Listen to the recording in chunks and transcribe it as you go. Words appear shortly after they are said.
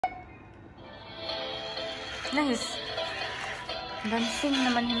Nice. Dancing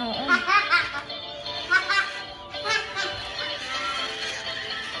naman hinoon.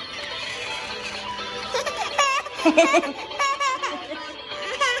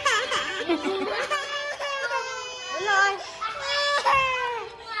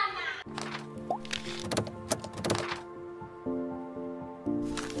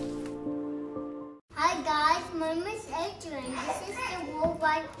 Hi guys, my name is Idrielle. This is the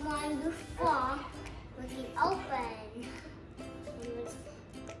robot one before we can open. Let's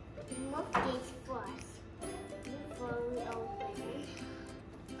remove this first before we open.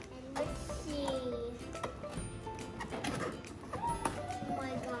 And let's see. Oh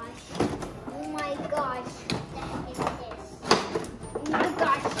my gosh. Oh my gosh. What the heck is this? Oh my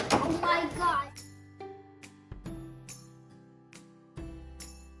gosh. Oh my gosh.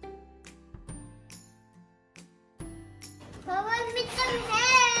 Someone need some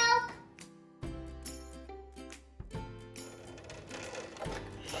help!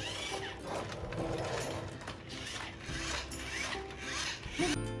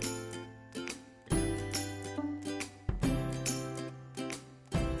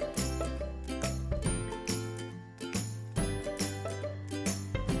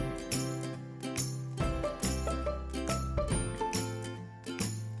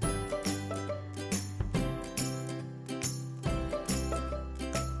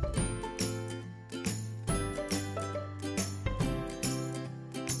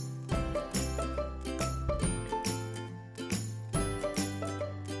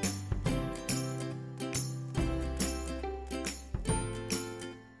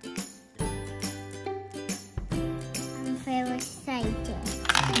 Very excited.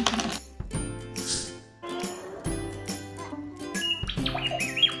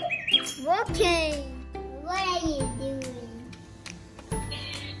 Working. What are you doing?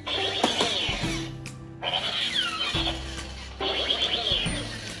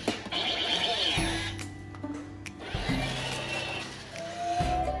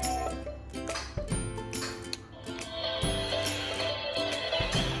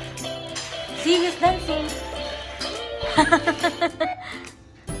 See, he's dancing.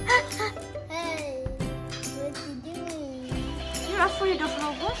 Hey, what you doing? You're afraid of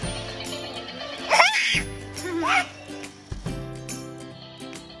robots?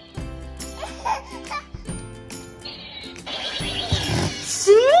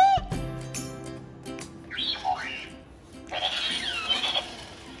 See?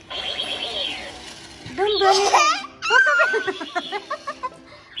 Don't burn it.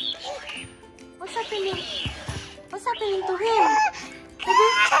 What's happening? What's happening to him?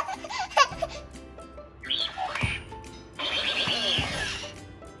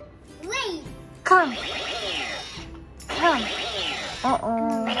 Wait. Come. Come.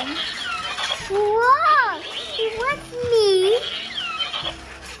 Uh-oh. Wow, he wants me.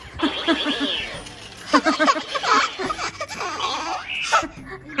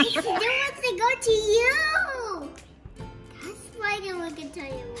 Because he don't want to go to you. That's why they want to tell you.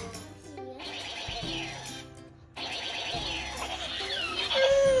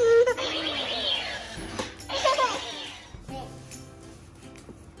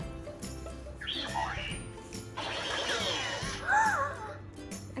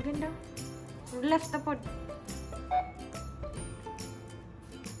 Again daw. Left na pod.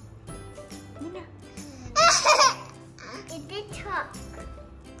 Hindi na. It did talk.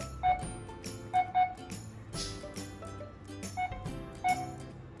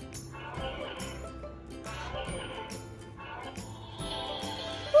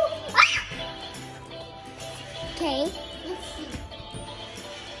 Okay, let's see.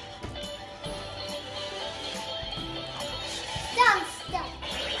 Stop, stop.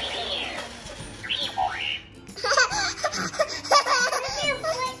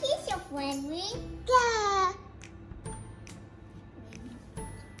 He's your friend, yeah.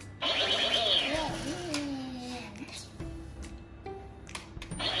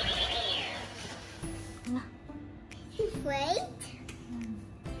 Wait.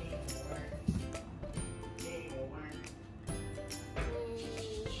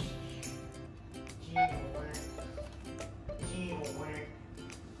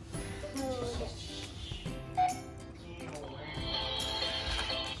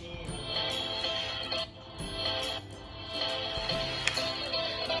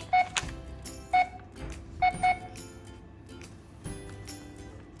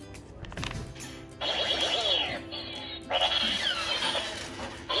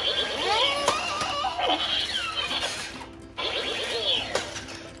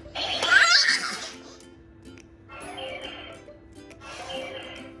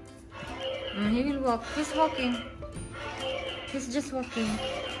 He will walk. He's walking. He's just walking.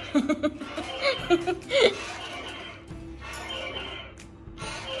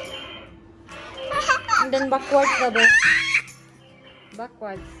 And then backwards, Bubble.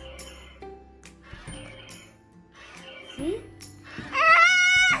 Backwards. See?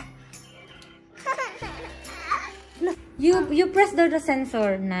 Look, you press the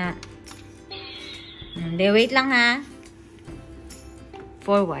sensor na. Hindi, wait lang ha.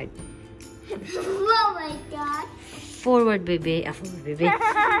 Forward. Oh my God. Forward, baby. Forward, baby.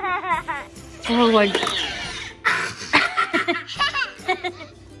 Forward.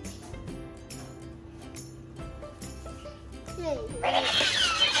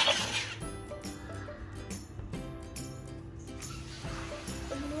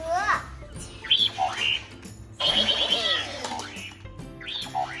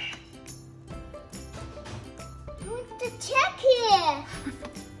 What's the check here?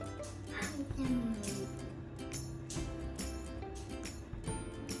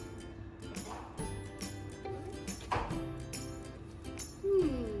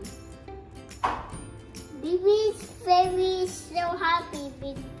 Baby's very so happy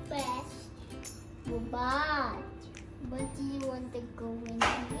with best robot. But do you want to go in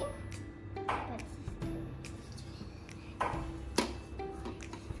here?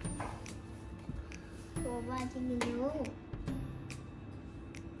 Robot, you know.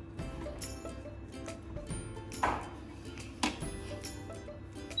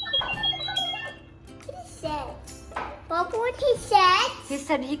 What he said? Papa, what he said? He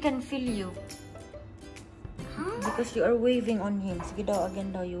said he can feel you. Because you are waving on him. Sige daw,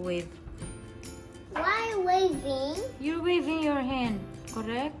 again daw, you wave. Why waving? You're waving your hand,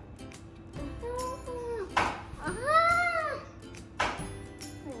 correct?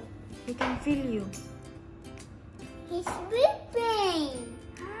 He can feel you. He's whipping.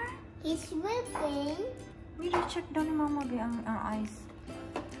 He's whipping. Will you check down ni Mama be ang eyes?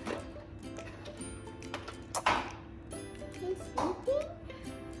 He's whipping?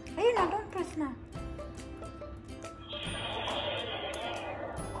 Ayun na, don't press na.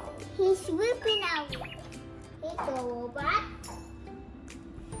 He's whipping out. Here's the robot.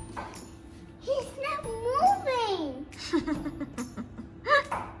 He's not moving.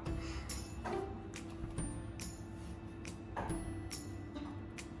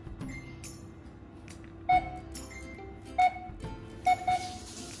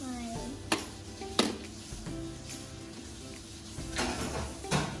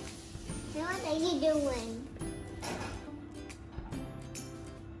 What are you doing?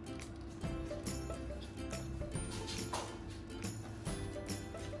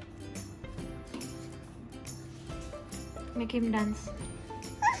 Make him dance.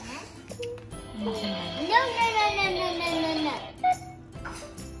 Make him dance. No.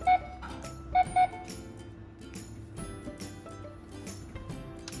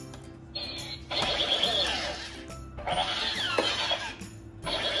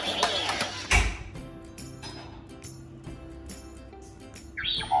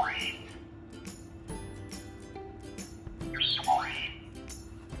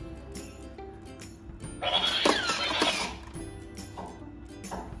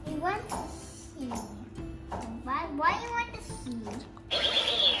 You want to see? Why you want to see?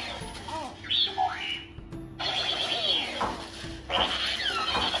 Oh.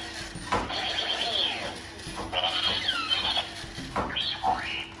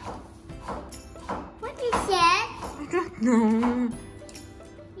 What he said? I don't know.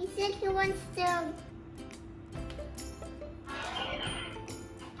 He said he wants to.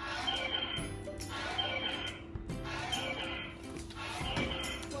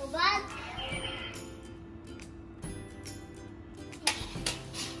 Robot.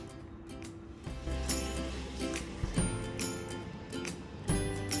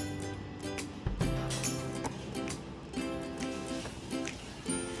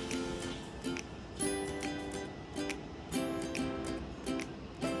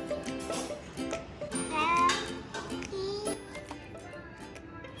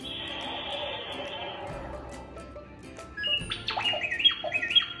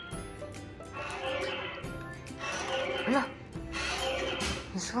 Wala.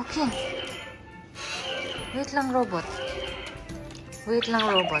 He's walking. Wait lang, robot. Wait lang,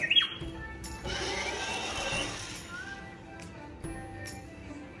 robot.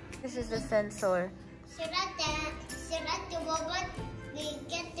 This is the sensor. So that the robot will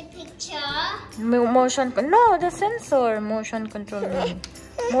get the picture. Motion no, the sensor. Motion control.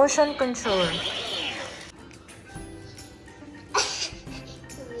 Motion control.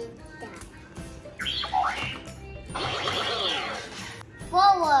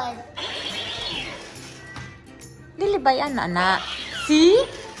 Forward. Dili ba yan, anak? See?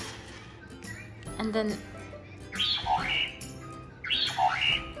 And then...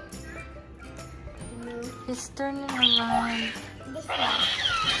 He's turning around. This one.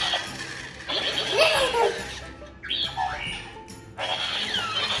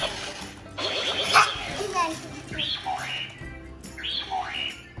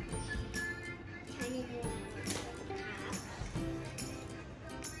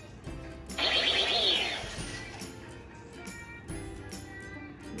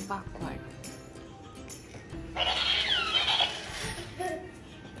 Backward.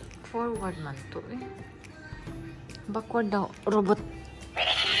 Forward man to eh. Backward daw, robot.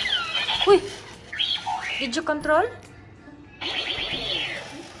 Uy! Did you control?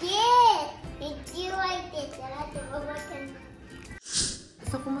 Yes! Did you like it? The robot can...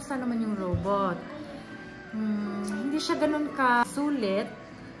 So, kumusta naman yung robot? Hindi siya ganun ka sulit.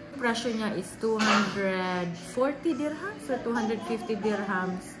 Presyo niya is 240 dirhams or 250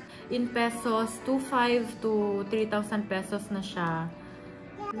 dirhams. In pesos, 2,500 to 3,000 pesos na siya.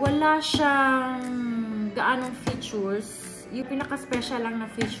 Wala siyang gaanong features. Yung pinaka-special lang na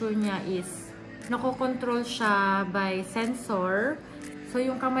feature niya is nako-control siya by sensor. So,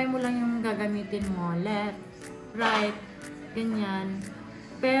 yung kamay mo lang yung gagamitin mo. Left, right, ganyan.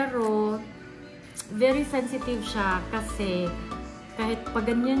 Pero, very sensitive siya kasi kahit pag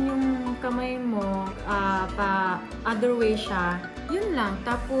ganyan yung kamay mo, pa other way siya, yun lang.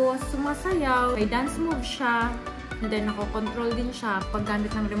 Tapos, sumasayaw, may dance move siya, and then nako-control din siya. Pag gamit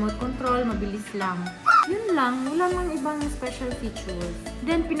ng remote control, mabilis lang. Yun lang, wala mang ibang special features.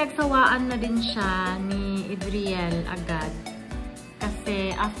 Then, pinagsawaan na din siya ni Idrielle agad.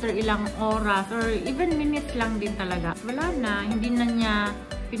 Kasi, after ilang oras, or even minutes lang din talaga, wala na, hindi na niya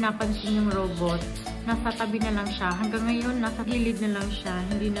pinapansin yung robot. Nasa tabi na lang siya. Hanggang ngayon, nasa gilid na lang siya.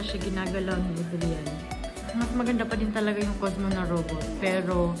 Hindi na siya ginagalaw ni Idrielle. Mas maganda pa din talaga yung COZMO na robot.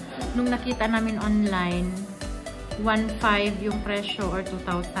 Pero, nung nakita namin online, 1,500 yung presyo or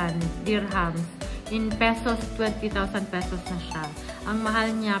 2,000 dirhams. In pesos, 20,000 pesos na siya. Ang mahal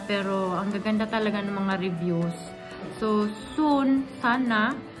niya, pero ang gaganda talaga ng mga reviews. So, soon,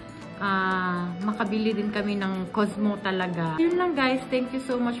 sana, makabili din kami ng COZMO talaga. Yun lang guys. Thank you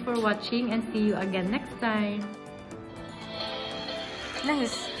so much for watching and see you again next time.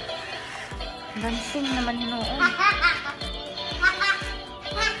 Nice. Dancing naman yun. Ha ha ha!